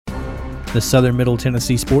The Southern Middle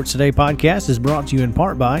Tennessee Sports Today podcast is brought to you in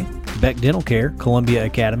part by Beck Dental Care, Columbia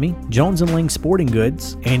Academy, Jones & Ling Sporting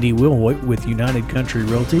Goods, Andy Wilhoit with United Country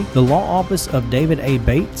Realty, the law office of David A.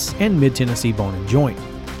 Bates, and Mid-Tennessee Bone & Joint.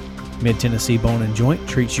 Mid-Tennessee Bone & Joint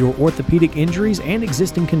treats your orthopedic injuries and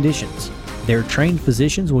existing conditions. Their trained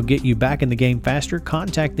physicians will get you back in the game faster.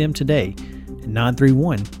 Contact them today at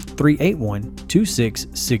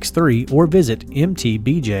 931-381-2663 or visit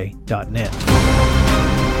mtbj.net.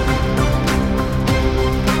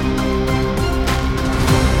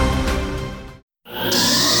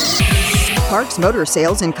 Parks Motor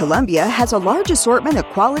Sales in Columbia has a large assortment of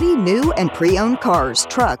quality new and pre-owned cars,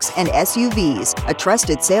 trucks, and SUVs, a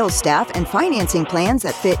trusted sales staff, and financing plans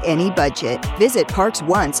that fit any budget. Visit Parks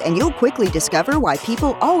once and you'll quickly discover why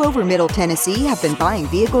people all over Middle Tennessee have been buying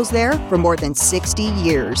vehicles there for more than 60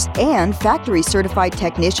 years. And factory-certified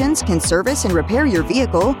technicians can service and repair your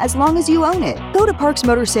vehicle as long as you own it. Go to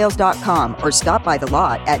parksmotorsales.com or stop by the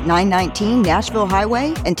lot at 919 Nashville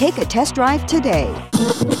Highway and take a test drive today.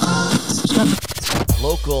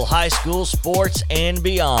 Local high school sports and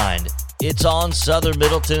beyond. It's on Southern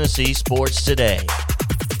Middle Tennessee Sports Today.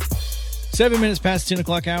 7 minutes past 10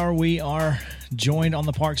 o'clock hour, we are joined on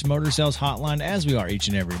the Parks Motor Sales hotline, as we are each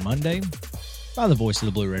and every Monday, by the voice of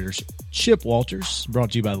the Blue Raiders, Chip Walters, brought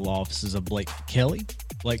to you by the law offices of Blake Kelly.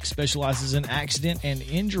 Blake specializes in accident and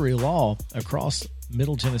injury law across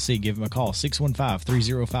Middle Tennessee. Give him a call,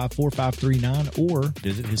 615-305-4539, or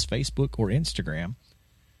visit his Facebook or Instagram.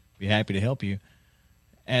 Be happy to help you.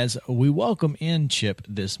 As we welcome in Chip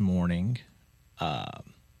this morning, Hello.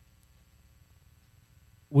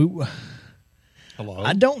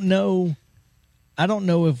 I don't know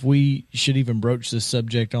if we should even broach this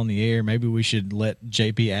subject on the air. Maybe we should let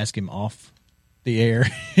JP ask him off the air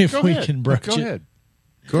if we can broach it.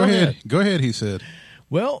 Go ahead, he said.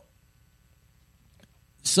 Well,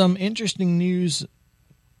 some interesting news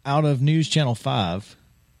out of News Channel 5.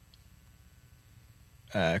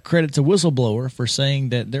 Credits a whistleblower for saying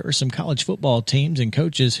that there are some college football teams and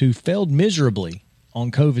coaches who failed miserably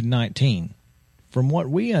on COVID-19. From what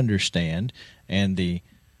we understand and the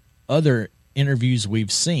other interviews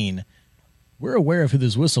we've seen, we're aware of who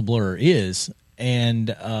this whistleblower is,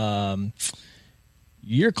 and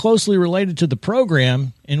you're closely related to the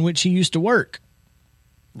program in which he used to work.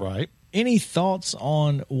 Right. Any thoughts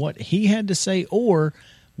on what he had to say, or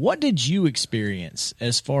what did you experience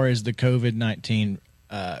as far as the COVID-19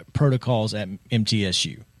 protocols at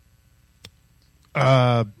MTSU?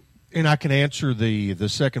 And I can answer the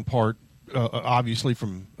second part, obviously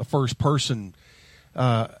from a first person.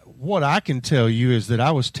 What I can tell you is that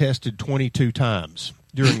I was tested 22 times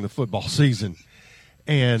during the football season,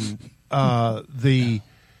 and I'm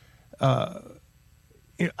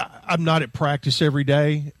not at practice every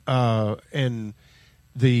day, and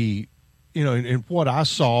and what I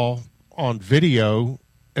saw on video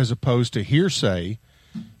as opposed to hearsay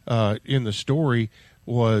in the story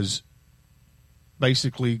was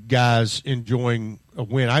basically guys enjoying a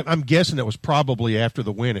win. I'm guessing that was probably after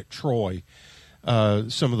the win at Troy,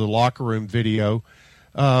 some of the locker room video.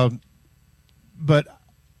 But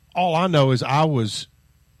all I know is I was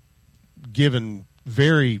given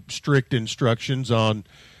very strict instructions on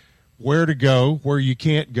where to go, where you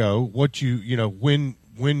can't go, what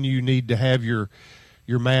when you need to have your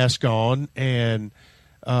mask on, and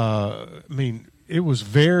it was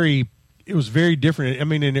very different.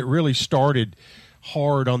 And it really started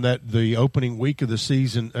hard on the opening week of the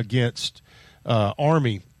season against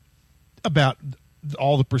Army, about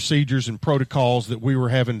all the procedures and protocols that we were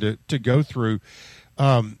having to go through.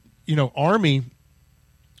 Army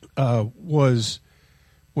was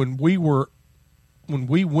when we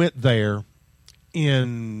went there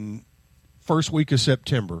in first week of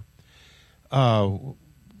September.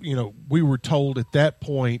 We were told at that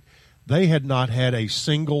point they had not had a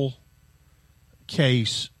single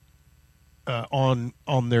case on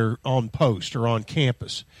post or on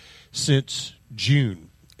campus since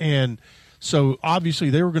June, and so obviously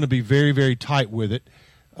they were going to be very, very tight with it.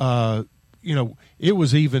 It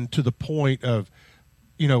was even to the point of,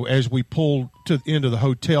 as we pulled into the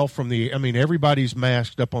hotel from everybody's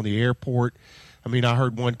masked up on the airport. I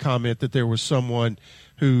heard one comment that there was someone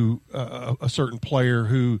who, a certain player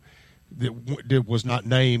who was not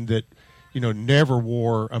named, that never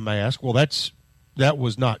wore a mask. Well, that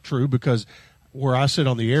was not true, because where I sit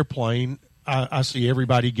on the airplane, I see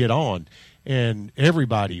everybody get on, and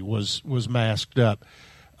everybody was masked up.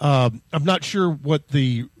 I'm not sure what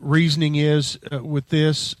the reasoning is with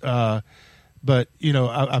this, but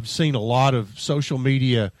I've seen a lot of social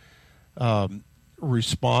media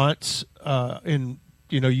response, and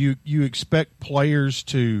you expect players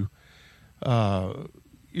to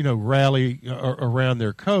rally around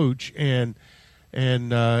their coach, and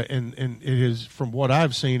it is, from what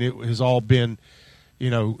I've seen, it has all been,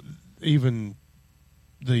 even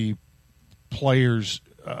the players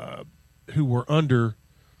who were under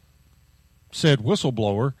said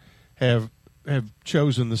whistleblower have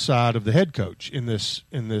chosen the side of the head coach in this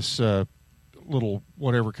little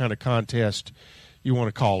whatever kind of contest you want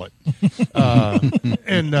to call it,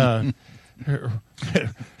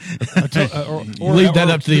 leave that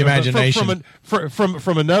up to the imagination.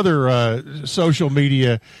 From another social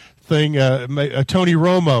media thing, a Tony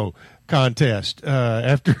Romo contest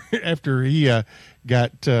after he had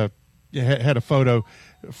a photo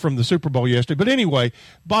from the Super Bowl yesterday. But anyway,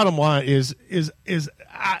 bottom line is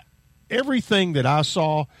everything that I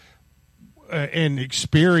saw and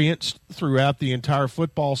experienced throughout the entire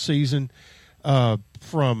football season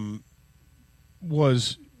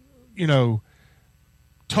was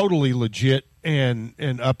totally legit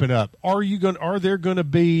and up and up. Are there going to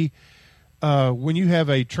be when you have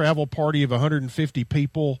a travel party of 150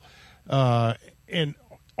 people, and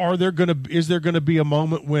is there going to be a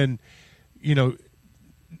moment when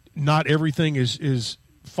not everything is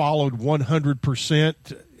followed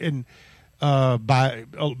 100% and by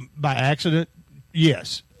accident?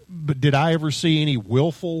 Yes, but did I ever see any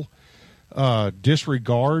willful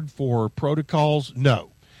disregard for protocols?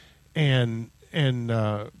 No, and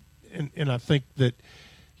I think that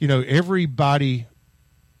everybody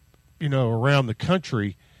around the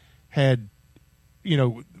country had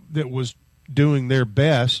that was doing their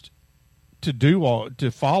best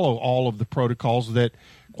to follow all of the protocols that,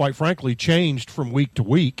 quite frankly, changed from week to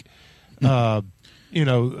week. Even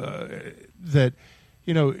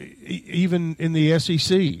in the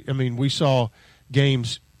SEC, I mean, we saw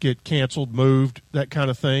games get canceled, moved, that kind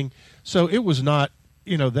of thing. So it was not,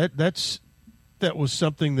 that was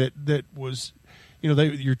something that was,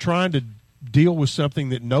 you're trying to deal with something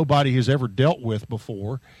that nobody has ever dealt with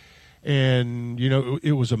before. And,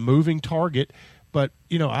 it was a moving target. But,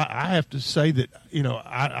 I have to say that,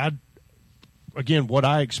 I again, what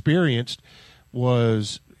I experienced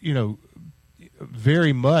was,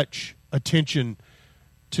 very much attention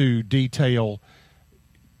to detail,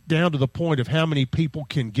 down to the point of how many people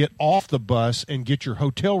can get off the bus and get your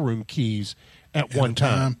hotel room keys at one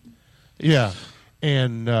time. Yeah.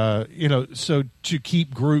 And, so to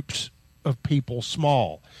keep groups of people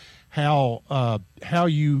small, how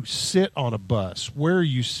you sit on a bus, where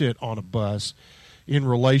you sit on a bus in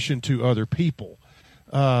relation to other people,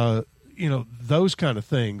 those kind of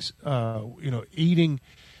things. Eating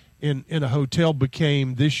in a hotel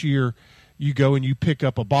became, this year, you go and you pick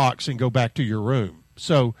up a box and go back to your room.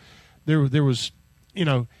 So there was,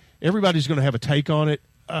 everybody's going to have a take on it.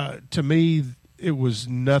 To me, it was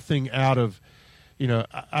nothing out of,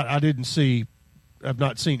 I've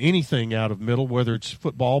not seen anything out of Middle, whether it's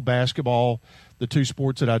football, basketball, the two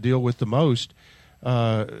sports that I deal with the most.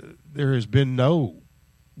 There has been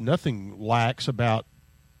nothing lax about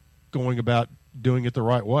going about doing it the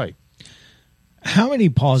right way. How many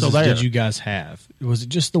pauses did you guys have? Was it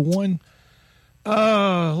just the one?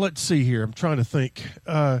 Let's see here. I'm trying to think.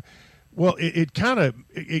 Well, it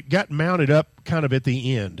got mounted up kind of at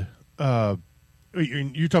the end.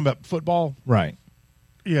 You're talking about football? Right.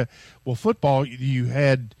 Yeah. Well, football, you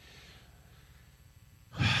had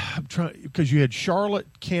because you had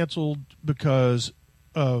Charlotte canceled because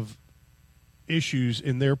of issues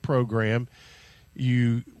in their program.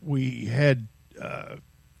 We had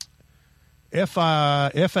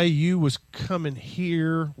FAU was coming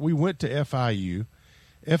here. We went to FIU.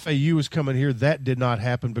 FAU was coming here. That did not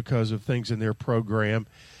happen because of things in their program.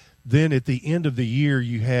 Then at the end of the year,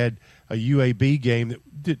 you had a UAB game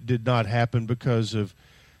that did not happen because of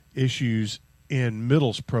issues in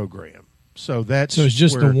Middle's program. So it's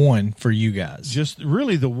just the one for you guys. Just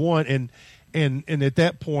really the one, and at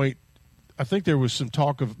that point, I think there was some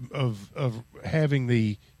talk of having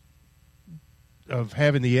the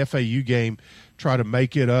FAU game try to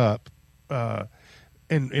make it up,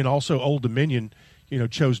 and also Old Dominion,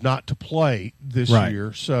 chose not to play this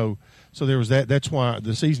year. So there was that. That's why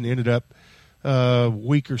the season ended up a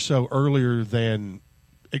week or so earlier than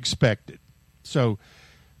expected. So,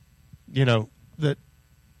 that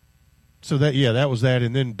was that.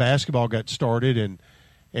 And then basketball got started,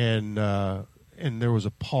 and there was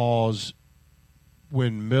a pause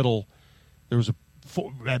when Middle. There was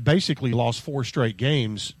basically lost 4 straight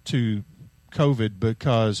games to COVID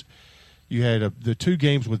because you had the 2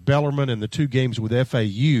 games with Bellarmine and the 2 games with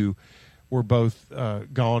FAU were both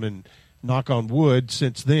gone, and knock on wood,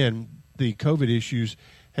 since then the COVID issues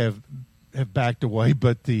have backed away,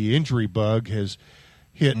 but the injury bug has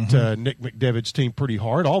hit Nick McDevitt's team pretty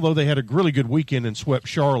hard, although they had a really good weekend and swept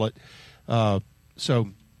Charlotte. It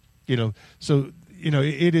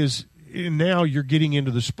is now you're getting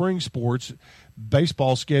into the spring sports.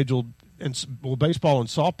 Baseball scheduled, baseball and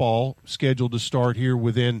softball scheduled to start here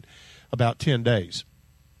within about 10 days.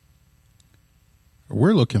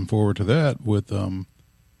 We're looking forward to that with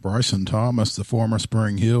Bryson Thomas, the former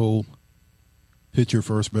Spring Hill pitcher,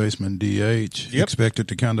 first baseman, DH, expected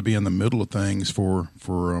to kind of be in the middle of things for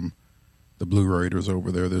the Blue Raiders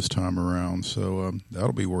over there this time around. So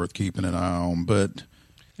that'll be worth keeping an eye on. But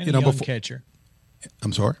and a young catcher.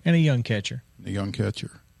 I'm sorry? And a young catcher. A young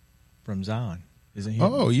catcher. From Zion. Isn't he?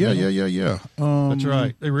 Oh, yeah. That's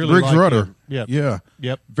right. They really Riggs like Rudder. him. Yep. Yeah.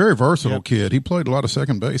 Yep. Very versatile kid. He played a lot of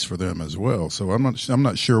second base for them as well. So I'm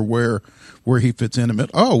not sure where he fits in a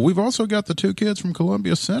minute. Oh, we've also got the two kids from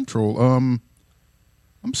Columbia Central.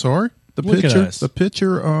 I'm sorry. The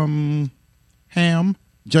pitcher, Ham,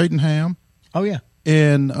 Jaden Ham. Oh, yeah.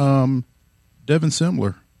 And Devin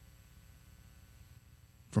Simler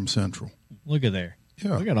from Central. Look at there.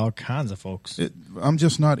 Yeah. Look at all kinds of folks. I'm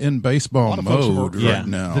just not in baseball mode right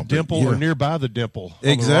now. The Dimple or nearby the Dimple.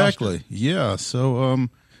 Exactly. Yeah. So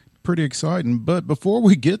pretty exciting. But before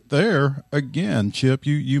we get there, again, Chip,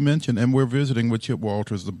 you mentioned, and we're visiting with Chip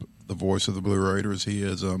Walters, the voice of the Blue Raiders. He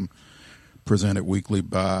is presented weekly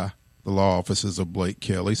by the law offices of Blake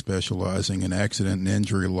Kelly, specializing in accident and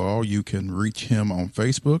injury law. You can reach him on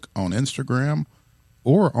Facebook, on Instagram,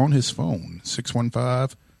 or on his phone,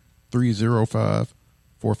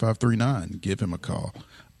 615-305-4539. Give him a call.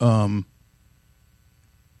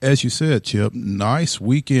 As you said, Chip, nice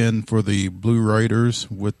weekend for the Blue Raiders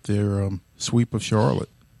with their sweep of Charlotte.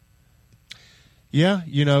 Yeah,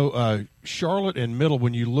 Charlotte and Middle,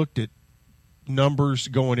 when you looked at numbers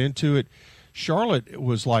going into it, Charlotte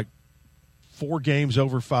was like 4 games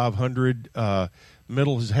over 500.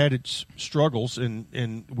 Middle has had its struggles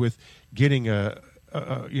in with getting a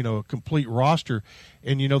complete roster,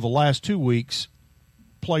 and the last 2 weeks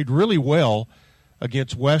played really well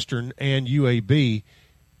against Western and UAB,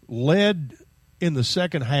 led in the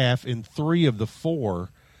second half in 3 of the 4,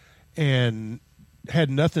 and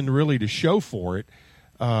had nothing really to show for it.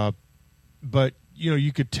 But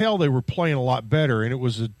you could tell they were playing a lot better, and it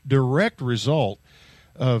was a direct result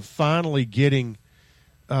of finally getting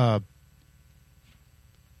a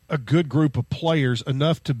good group of players,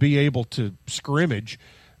 enough to be able to scrimmage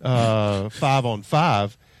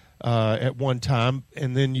 5-on-5 at one time.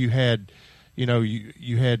 And then you had,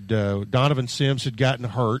 you had Donovan Sims had gotten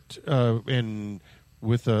hurt and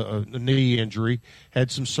with a knee injury,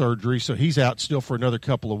 had some surgery, so he's out still for another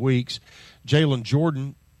couple of weeks. Jalen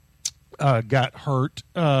Jordan got hurt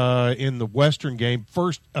in the Western game.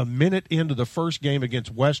 A minute into the first game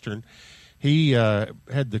against Western, he had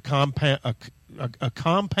the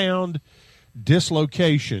compound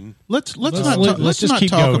dislocation. Let's not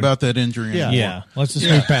talk about that injury. Yeah. Let's just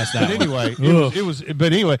move past that.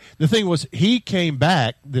 But anyway, the thing was, he came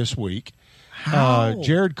back this week.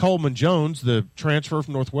 Jared Coleman Jones, the transfer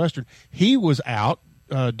from Northwestern, he was out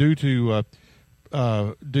due to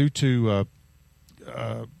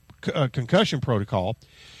concussion protocol,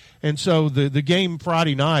 and so the game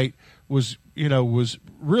Friday night was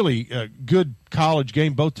really a good college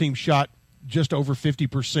game. Both teams shot just over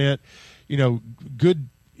 50%. Good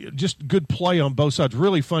play on both sides.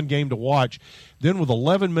 Really fun game to watch. Then with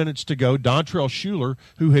 11 minutes to go, Dontrell Schuler,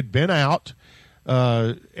 who had been out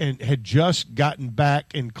and had just gotten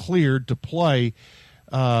back and cleared to play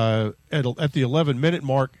at the 11-minute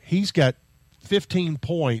mark, he's got 15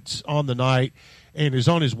 points on the night and is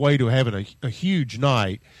on his way to having a huge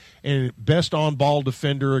night. And best on-ball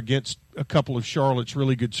defender against a couple of Charlotte's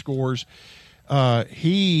really good scores.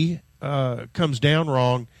 He comes down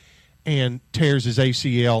wrong and tears his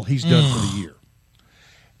ACL. He's done for the year.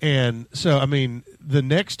 And so, the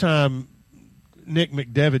next time Nick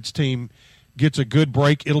McDevitt's team gets a good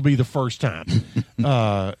break, it'll be the first time.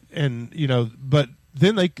 But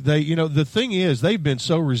then they the thing is, they've been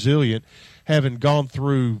so resilient, having gone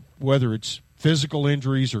through, whether it's physical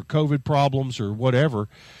injuries or COVID problems or whatever.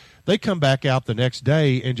 They come back out the next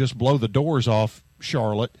day and just blow the doors off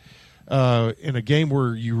Charlotte in a game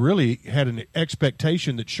where you really had an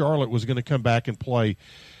expectation that Charlotte was going to come back and play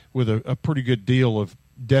with a pretty good deal of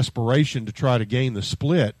desperation to try to gain the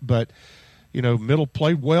split. But, Middle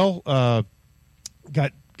played well,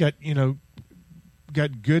 got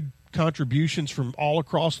good contributions from all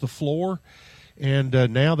across the floor. And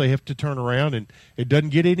now they have to turn around, and it doesn't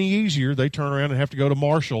get any easier. They turn around and have to go to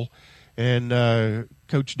Marshall and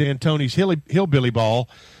Coach D'Antoni's hillbilly ball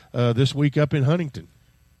this week up in Huntington.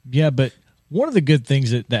 Yeah, but One of the good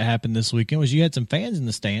things that happened this weekend was you had some fans in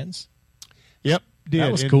the stands. Yep, did.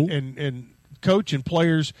 That was cool. And coach and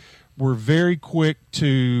players were very quick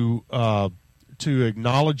to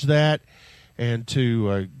acknowledge that and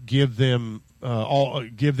to give them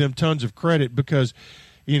tons of credit because,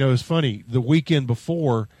 it's funny. The weekend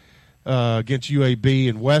before against UAB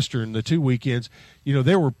and Western, the 2 weekends,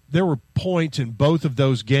 there were points in both of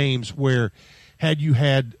those games where had you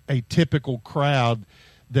had a typical crowd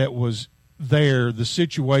that was there, the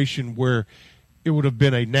situation where it would have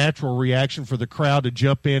been a natural reaction for the crowd to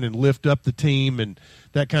jump in and lift up the team and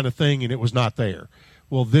that kind of thing, and it was not there.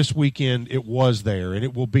 Well, this weekend it was there, and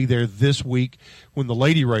it will be there this week when the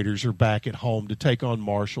Lady Raiders are back at home to take on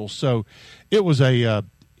Marshall. So it was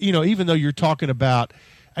even though you're talking about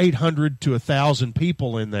 800 to 1,000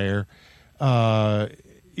 people in there,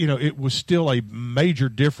 it was still a major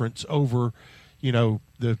difference over,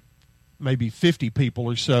 the maybe 50 people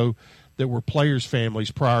or so that were players'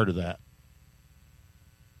 families prior to that.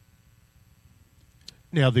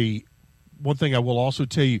 Now, the one thing I will also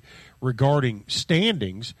tell you regarding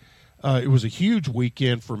standings, it was a huge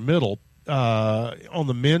weekend for Middle on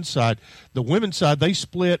the men's side. The women's side, they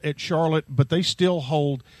split at Charlotte, but they still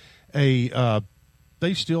hold a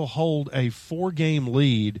 4-game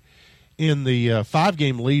lead in the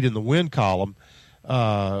 5-game lead in the win column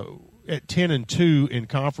at 10-2 in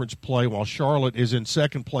conference play, while Charlotte is in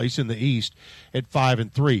second place in the East at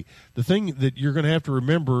 5-3. The thing that you're going to have to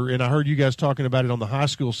remember, and I heard you guys talking about it on the high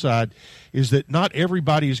school side, is that not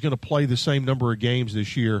everybody is going to play the same number of games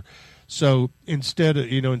this year. So instead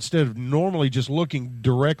of normally just looking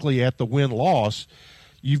directly at the win-loss,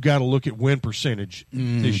 you've got to look at win percentage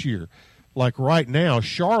this year. Like right now,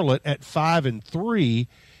 Charlotte at 5-3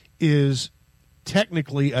 is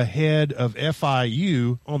technically ahead of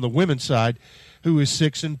FIU on the women's side, who is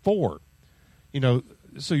 6-4.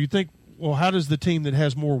 So you think, well, how does the team that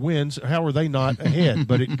has more wins, how are they not ahead?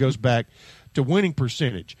 But it goes back to winning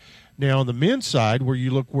percentage. Now on the men's side, where you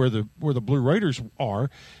look where the Blue Raiders are,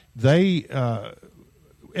 they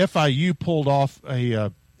FIU pulled off a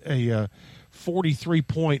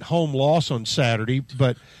 43-point home loss on Saturday,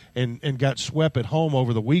 but and got swept at home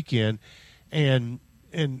over the weekend, and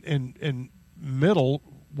Middle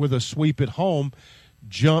with a sweep at home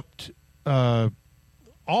jumped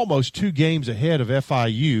almost 2 games ahead of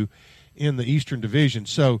FIU in the Eastern Division.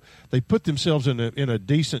 So they put themselves in a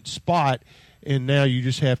decent spot, and now you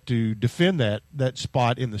just have to defend that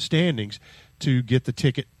spot in the standings to get the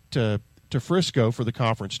ticket to Frisco for the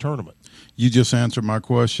conference tournament. You just answered my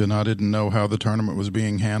question. I didn't know how the tournament was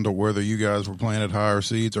being handled, whether you guys were playing at higher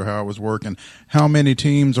seeds or how it was working. How many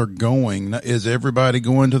teams are going? Is everybody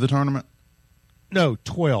going to the tournament? No,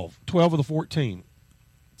 12 of the 14.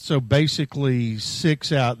 So basically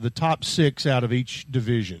the top 6 out of each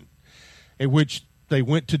division, in which they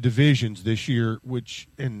went to divisions this year,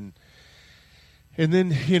 and then,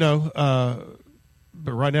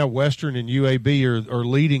 but right now Western and UAB are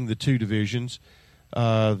leading the 2 divisions.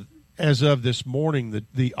 As of this morning,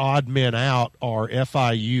 the odd men out are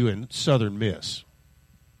FIU and Southern Miss.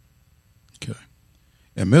 Okay.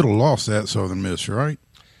 And Middle lost that Southern Miss, right?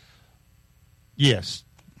 Yes.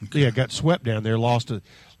 Okay. Yeah, got swept down there, lost a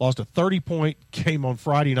 30-point game on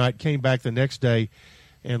Friday night, came back the next day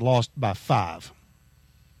and lost by 5.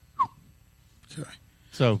 Okay.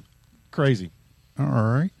 So, crazy. All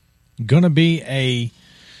right. Going to be a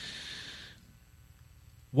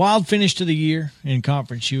wild finish to the year in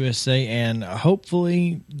Conference USA, and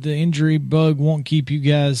hopefully the injury bug won't keep you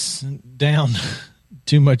guys down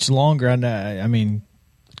too much longer. I mean,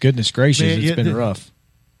 goodness gracious, it's been rough.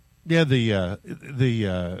 Yeah, the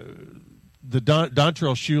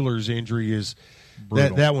Dontrell Schuler's injury is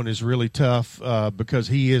that one is really tough because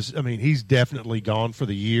he's definitely gone for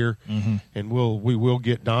the year, and we will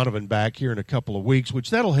get Donovan back here in a couple of weeks,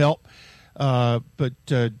 which that'll help. But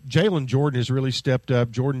Jalen Jordan has really stepped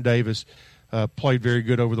up. Jordan Davis played very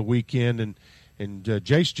good over the weekend, and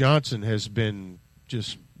Jace Johnson has been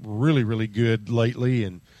just really, really good lately,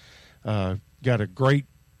 and got a great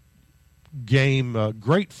game,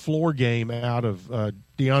 great floor game out of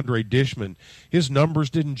DeAndre Dishman. His numbers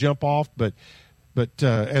didn't jump off, but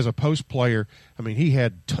as a post player, I mean, he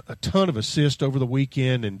had a ton of assists over the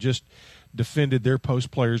weekend and just defended their post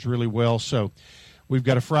players really well. So we've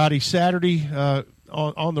got a Friday, Saturday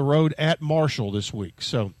on the road at Marshall this week.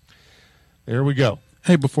 So there we go.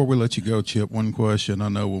 Hey, before we let you go, Chip, one question. I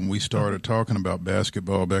know when we started talking about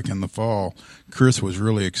basketball back in the fall, Chris was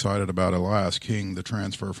really excited about Elias King, the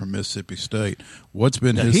transfer from Mississippi State. What's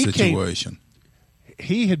been his situation?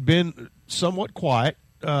 He had been somewhat quiet.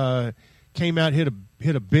 Came out, hit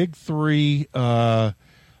a big 3 on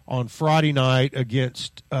on Friday night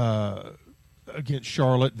against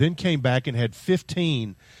Charlotte, then came back and had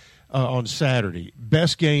 15 on Saturday.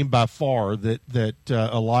 Best game by far that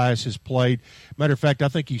Elias has played. Matter of fact, I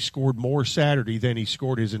think he scored more Saturday than he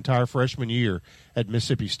scored his entire freshman year at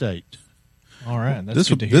Mississippi State. All right, that's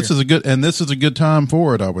good to hear. This is a good time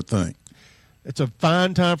for it, I would think. It's a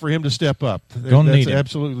fine time for him to step up. That's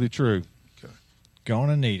absolutely true. Going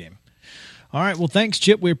to need him. All right, well, thanks,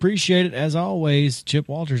 Chip. We appreciate it, as always. Chip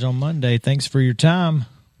Walters on Monday. Thanks for your time.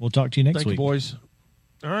 We'll talk to you next week. Thank you, boys.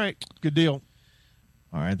 All right, good deal.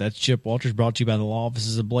 All right, that's Chip Walters, brought to you by the law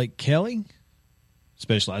offices of Blake Kelly,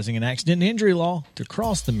 specializing in accident and injury law to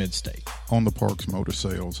cross the mid-state. On the Parks Motor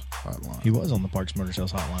Sales Hotline. He was on the Parks Motor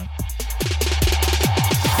Sales Hotline.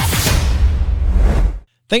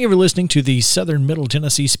 Thank you for listening to the Southern Middle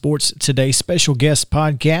Tennessee Sports Today special guest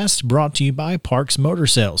podcast brought to you by Parks Motor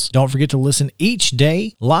Sales. Don't forget to listen each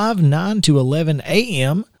day live 9 to 11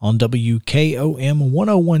 a.m. on WKOM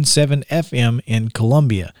 1017 FM in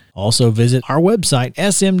Columbia. Also visit our website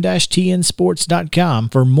sm-tnsports.com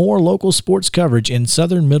for more local sports coverage in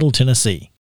Southern Middle Tennessee.